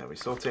 there we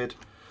sorted.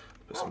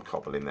 Put some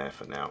cobble in there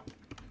for now,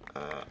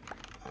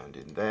 and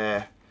in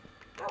there.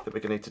 That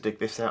we're going to need to dig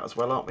this out as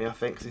well, aren't we? I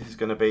think this is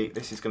going to be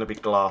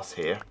glass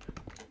here.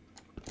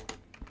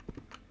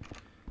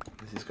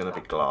 This is going to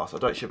be glass. I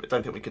don't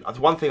think we can. There's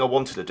one thing I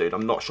wanted to do, and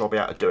I'm not sure I'll be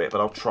able to do it,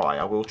 but I'll try.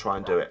 I will try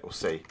and do it. We'll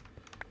see.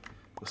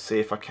 We'll see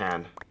if I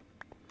can.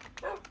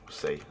 We'll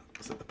see.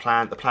 So the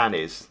plan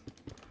is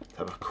to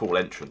have a cool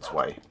entrance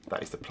way.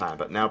 That is the plan.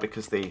 But now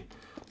because the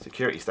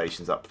security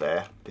station's up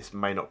there, this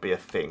may not be a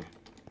thing.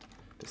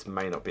 This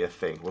may not be a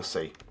thing. We'll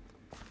see.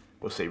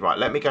 We'll see. Right,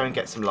 let me go and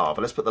get some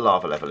lava. Let's put the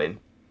lava level in.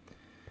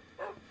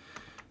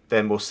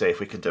 Then we'll see if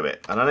we can do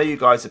it. And I know you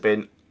guys have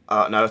been...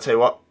 no, I'll tell you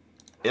what.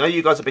 I know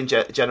you guys have been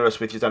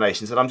generous with your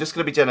donations. And I'm just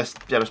going to be generous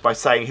by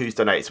saying who's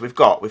donated. So we've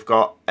got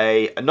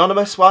a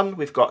anonymous one.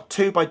 We've got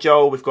 2 by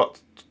Joel. We've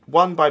got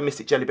 1 by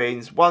Mystic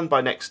Jellybeans. 1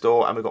 by Next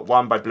Door. And we've got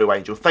 1 by Blue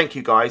Angel. Thank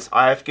you, guys.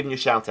 I have given you a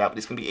shout out. But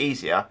it's going to be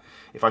easier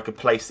if I could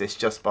place this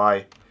just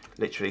by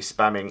literally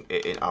spamming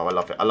it in. Oh, I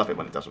love it. I love it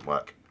when it doesn't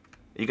work.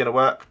 Are you going to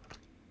work?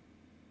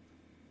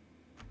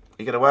 Are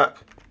you going to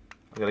work?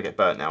 I'm going to get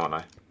burnt now, aren't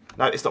I?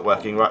 No, it's not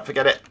working. Right,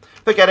 forget it.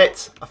 Forget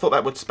it. I thought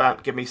that would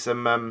give me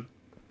some...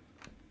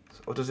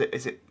 or does it...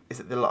 Is it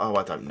the... Oh,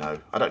 I don't know.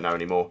 I don't know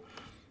anymore.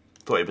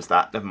 Thought it was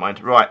that. Never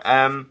mind. Right.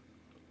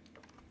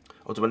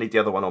 Or do I need the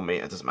other one on me?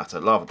 It doesn't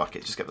matter. Lava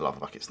buckets. Just get the lava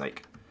bucket,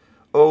 Snake.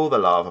 All the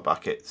lava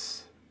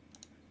buckets.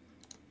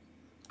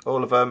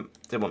 All of them.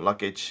 Didn't want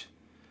luggage.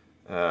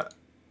 There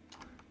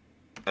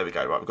we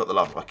go. Right, we've got the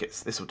lava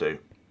buckets. This will do.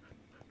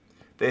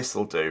 This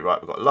will do.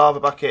 Right, we've got a lava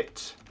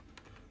bucket.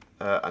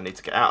 I need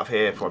to get out of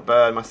here before I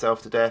burn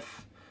myself to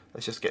death.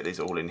 Let's just get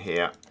these all in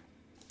here.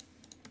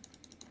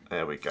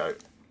 There we go.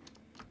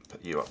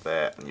 Put you up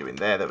there and you in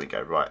there. There we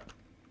go. Right.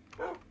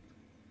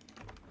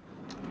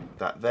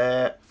 That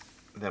there.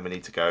 And then we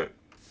need to go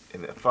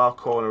in the far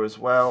corner as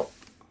well.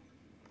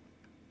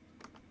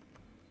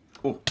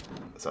 Oh,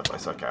 it's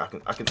okay.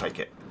 I can take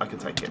it. I can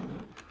take it.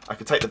 I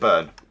can take the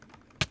burn.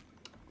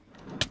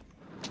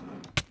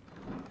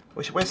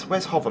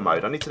 Where's hover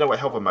mode? I need to know what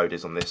hover mode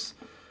is on this.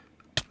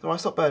 Do I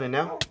stop burning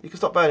now? You can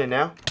stop burning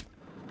now.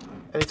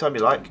 Anytime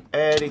you like.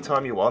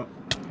 Anytime you want.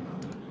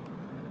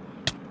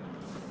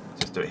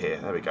 Just do it here.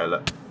 There we go.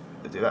 Look.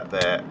 We'll do that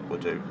there. We'll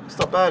do...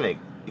 Stop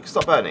burning. You can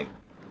stop burning.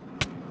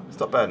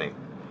 Stop burning.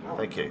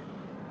 Thank you.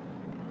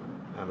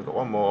 And we've got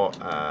one more.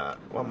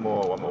 One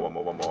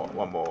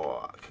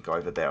more. I can go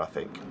over there, I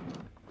think.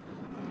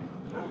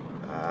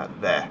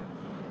 There.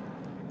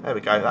 There we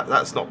go.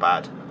 That's not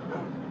bad.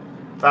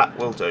 That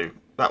will do.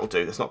 That will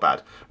do. That's not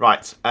bad.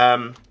 Right.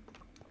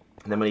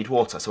 And then we need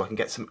water, so I can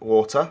get some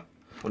water.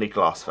 We'll need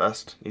glass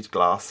first. Needs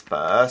glass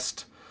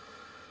first.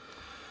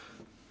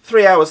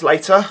 3 hours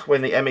later,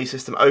 when the ME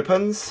system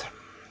opens,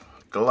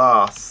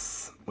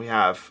 glass. We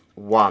have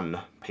 1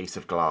 piece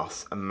of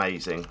glass.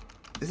 Amazing.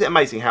 Is it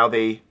amazing how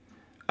and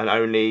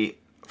only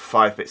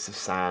 5 bits of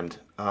sand.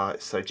 Oh,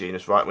 it's so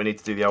genius. Right, we need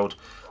to do the old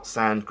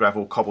sand,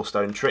 gravel,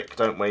 cobblestone trick,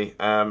 don't we?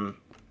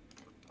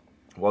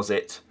 Was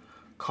it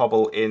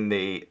cobble in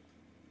the...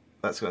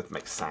 That's going to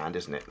make sand,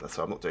 isn't it?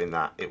 So I'm not doing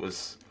that. It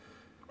was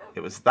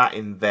that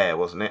in there,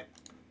 wasn't it?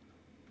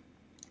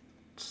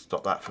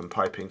 Stop that from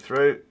piping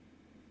through.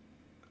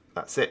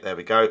 That's it. There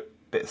we go.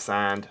 Bit of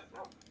sand.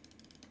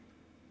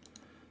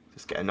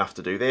 Just get enough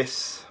to do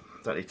this.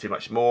 Don't need too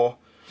much more.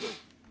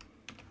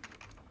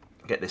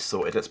 Get this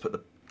sorted. Let's put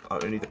the... I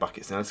only need the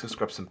buckets now. Let's just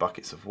grab some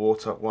buckets of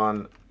water.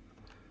 1,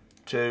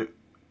 2,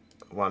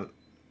 1,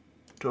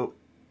 2,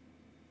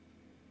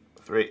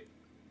 3,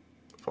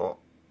 4.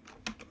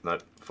 No,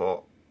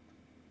 4,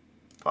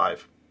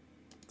 5,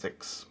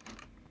 6.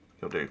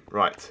 You'll do.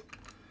 Right.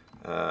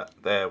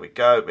 There we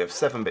go. We have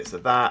 7 bits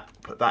of that.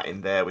 Put that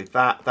in there with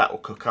that. That will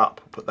cook up.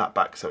 Put that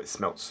back so it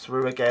smelts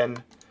through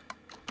again.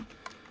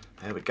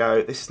 There we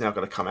go. This is now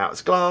going to come out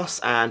as glass,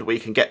 and we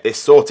can get this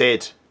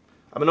sorted.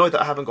 I'm annoyed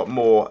that I haven't got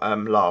more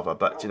lava,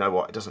 but you know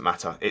what? It doesn't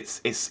matter.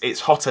 It's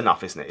hot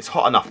enough, isn't it? It's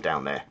hot enough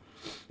down there.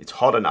 It's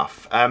hot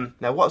enough.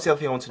 Now, what was the other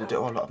thing I wanted to do?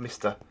 Oh, I've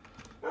missed the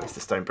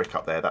stone brick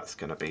up there. That's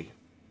going to be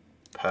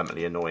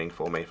permanently annoying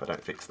for me if I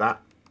don't fix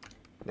that.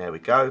 There we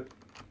go.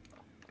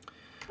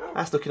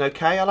 That's looking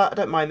okay. I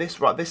don't mind this.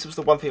 Right, this was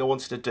the one thing I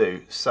wanted to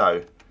do.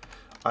 So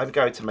I'm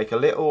going to make a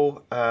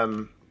little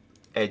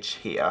edge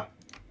here.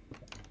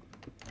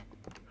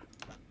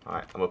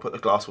 Right, and we'll put the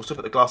glass. We'll still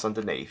put the glass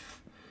underneath.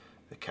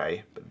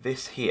 Okay, but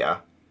this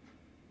here,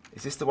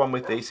 is this the one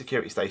with the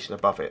security station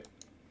above it?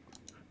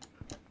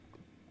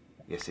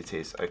 Yes, it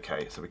is.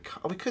 Okay, so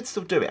we could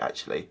still do it,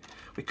 actually.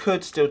 We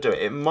could still do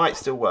it. It might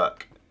still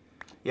work.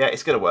 Yeah,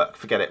 it's going to work.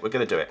 Forget it. We're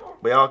going to do it.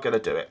 We are going to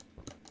do it.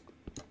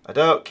 I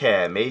don't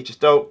care, me. Just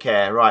don't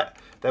care. Right,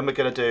 then we're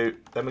going to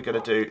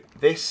do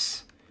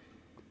this.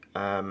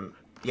 Yeah,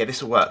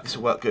 this will work. This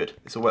will work good.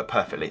 This will work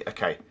perfectly.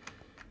 Okay.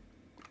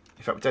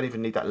 In fact, we don't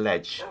even need that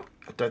ledge.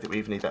 I don't think we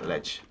even need that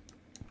ledge.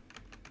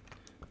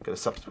 We're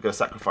going to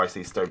sacrifice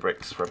these stone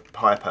bricks for a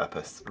higher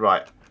purpose.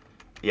 Right.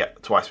 Yeah,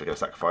 twice we're going to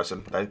sacrifice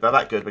them. They're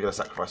that good, we're going to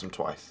sacrifice them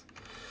twice.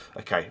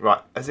 Okay, right.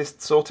 Is this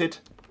sorted?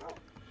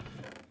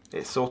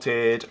 It's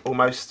sorted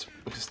almost.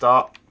 We can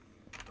start.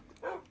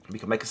 We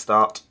can make a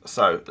start.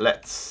 So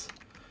let's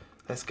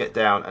get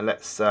down and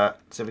let's see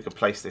if we can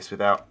place this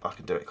without... I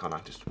can do it, can't I?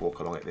 Just walk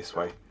along it this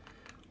way.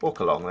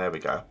 Walk along. There we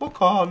go.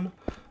 Walk on.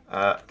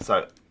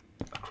 So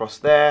across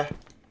there.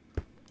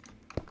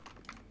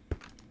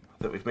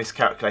 That we've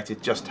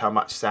miscalculated just how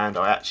much sand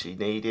I actually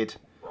needed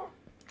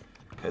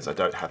because I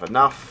don't have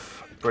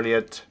enough.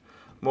 Brilliant.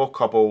 More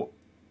cobble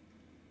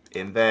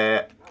in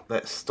there.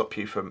 Let's stop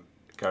you from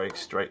going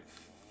straight.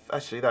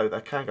 Actually, though,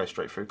 that can go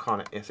straight through,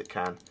 can't it? Yes, it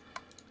can.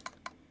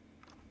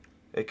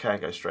 It can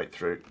go straight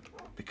through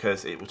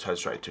because it will turn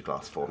straight into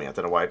glass for me. I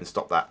don't know why I even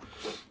stopped that.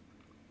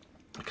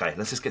 Okay,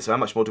 let's just get some. How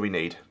much more do we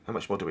need? How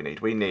much more do we need?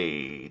 We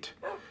need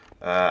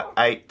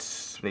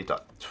 8. We need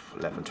like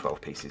 11,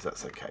 12 pieces.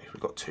 That's okay.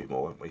 We've got 2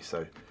 more, haven't we?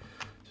 So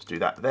just do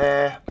that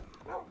there.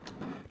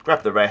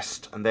 Grab the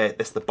rest, and there.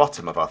 That's the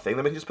bottom of our thing.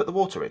 Then we can just put the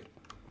water in.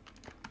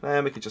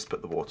 Then we can just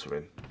put the water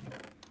in.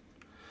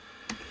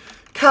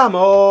 Come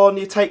on!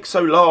 You take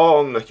so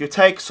long. You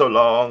take so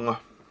long.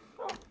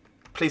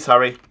 Please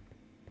hurry.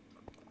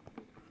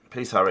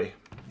 Please hurry.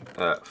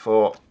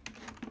 4.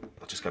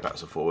 I'll just go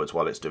backwards and forwards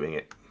while it's doing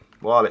it.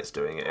 While it's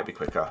doing it, it'll be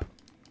quicker.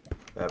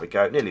 There we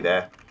go. Nearly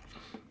there.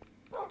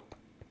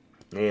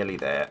 Nearly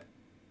there.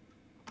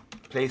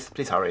 Please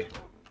hurry.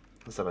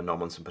 Let's have a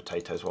nom on some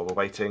potatoes while we're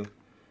waiting.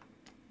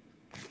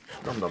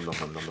 Nom nom nom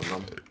nom nom nom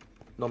nom.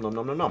 Nom nom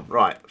nom nom nom.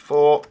 Right,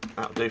 4.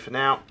 That'll do for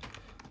now.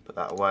 Put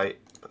that away.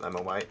 Put them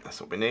away. That's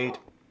what we need.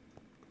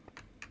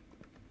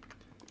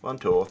 1,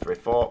 2, 3,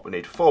 4. We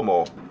need 4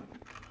 more.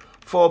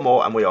 4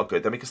 more and we are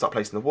good. Then we can start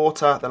placing the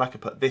water. Then I can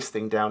put this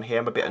thing down here.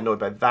 I'm a bit annoyed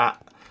by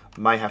that.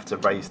 May have to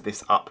raise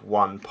this up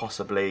 1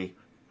 possibly.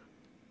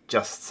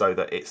 Just so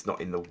that it's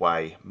not in the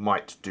way.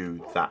 Might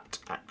do that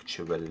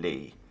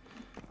actually.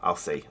 I'll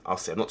see. I'll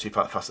see. I'm not too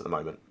fussed at the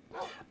moment.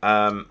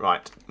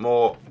 Right.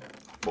 More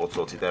board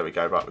sorted. There we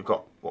go. Right. We've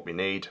got what we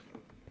need.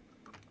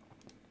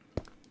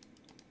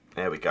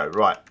 There we go.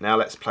 Right. Now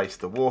let's place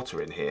the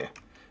water in here.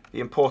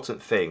 The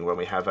important thing when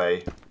we have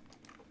a...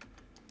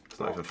 It's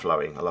not even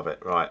flowing. I love it.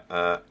 Right.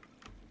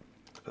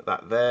 Put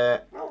that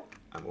there.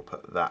 And we'll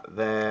put that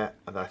there.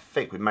 And I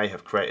think we may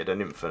have created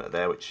an infinite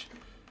there, which...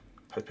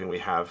 Hoping we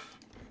have...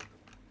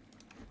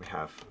 We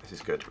have. This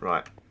is good.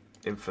 Right.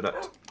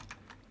 Infinite.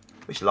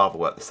 Wish lava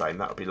worked the same.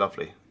 That would be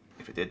lovely.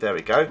 If it did. There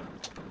we go.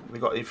 We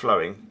got any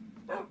flowing?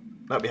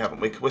 No, we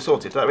haven't. We're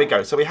sorted. There we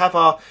go. So we have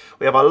our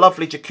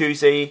lovely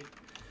jacuzzi.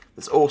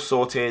 That's all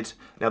sorted.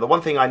 Now the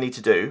one thing I need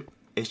to do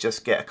is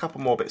just get a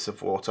couple more bits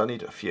of water. I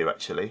need a few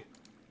actually.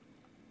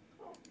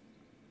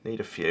 Need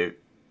a few.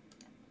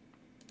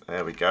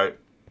 There we go.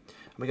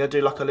 And we're going to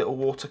do like a little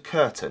water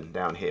curtain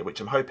down here,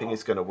 which I'm hoping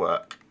is going to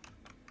work.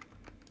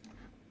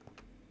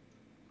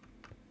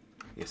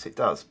 Yes, it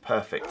does.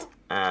 Perfect.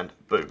 And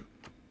boom.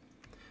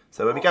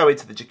 So when we go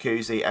into the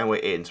jacuzzi and we're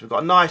in, so we've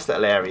got a nice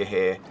little area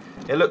here.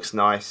 It looks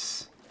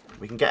nice.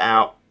 We can get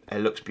out. It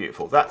looks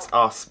beautiful. That's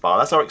our spa.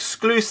 That's our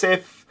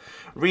exclusive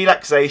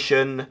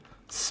relaxation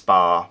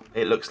spa.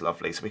 It looks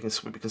lovely. So we can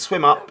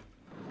swim up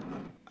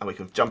and we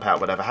can jump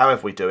out, whatever,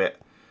 however we do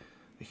it.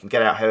 You can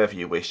get out however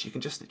you wish. You can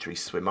just literally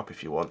swim up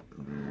if you want.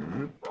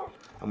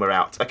 And we're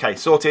out. Okay,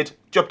 sorted.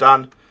 Job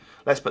done.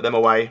 Let's put them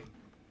away.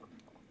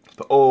 Let's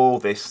put all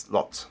this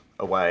lot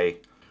away.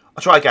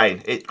 I'll try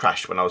again. It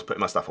crashed when I was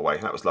putting my stuff away.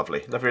 That was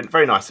lovely. Very,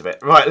 very nice of it.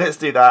 Right, let's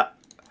do that.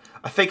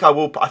 I think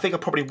I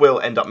probably will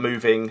end up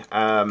moving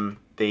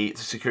the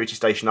security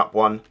station up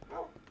one,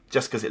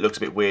 just because it looks a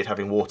bit weird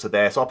having water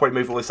there. So I'll probably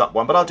move all this up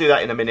one, but I'll do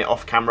that in a minute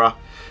off camera.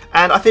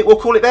 And I think we'll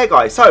call it there,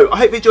 guys. So I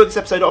hope you enjoyed this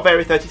episode of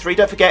Area 33.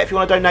 Don't forget, if you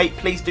want to donate,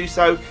 please do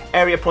so.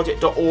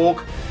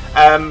 areaproject.org.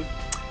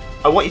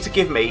 I want you to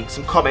give me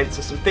some comments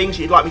of some things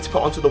you'd like me to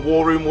put onto the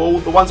War Room wall.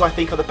 The ones I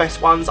think are the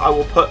best ones I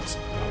will put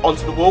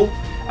onto the wall.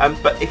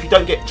 But if you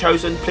don't get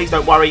chosen, please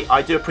don't worry.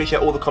 I do appreciate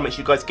all the comments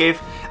you guys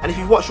give. And if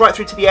you've watched right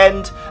through to the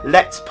end,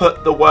 let's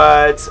put the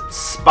words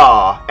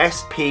SPA,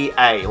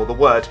 S-P-A, or the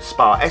word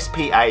SPA,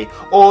 S-P-A,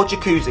 or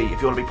jacuzzi if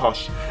you want to be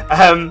posh.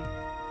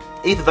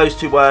 Either of those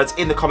two words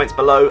in the comments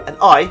below. And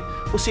I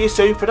will see you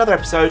soon for another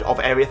episode of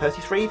Area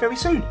 33 very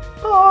soon.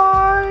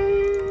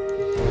 Bye!